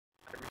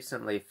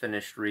Recently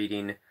finished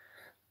reading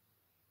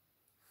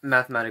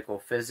Mathematical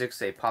Physics,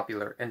 A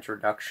Popular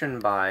Introduction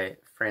by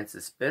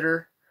Francis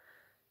Bitter,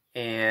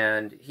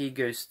 and he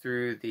goes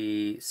through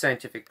the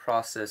scientific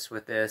process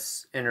with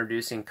this,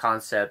 introducing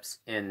concepts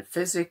in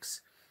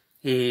physics.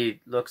 He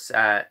looks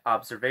at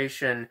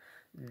observation,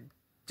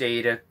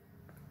 data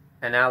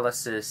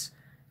analysis,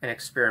 and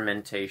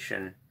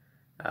experimentation.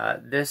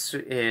 This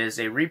is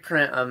a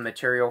reprint of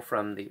material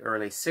from the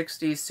early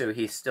 60s, so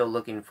he's still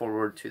looking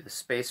forward to the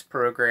space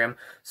program,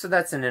 so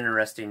that's an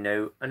interesting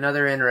note.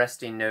 Another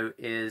interesting note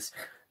is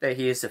that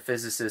he is a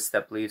physicist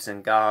that believes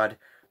in God.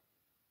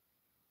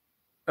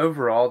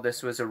 Overall,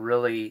 this was a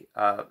really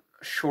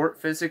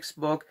short physics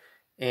book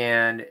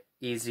and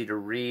easy to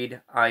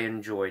read. I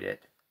enjoyed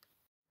it.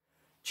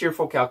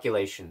 Cheerful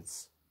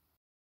Calculations.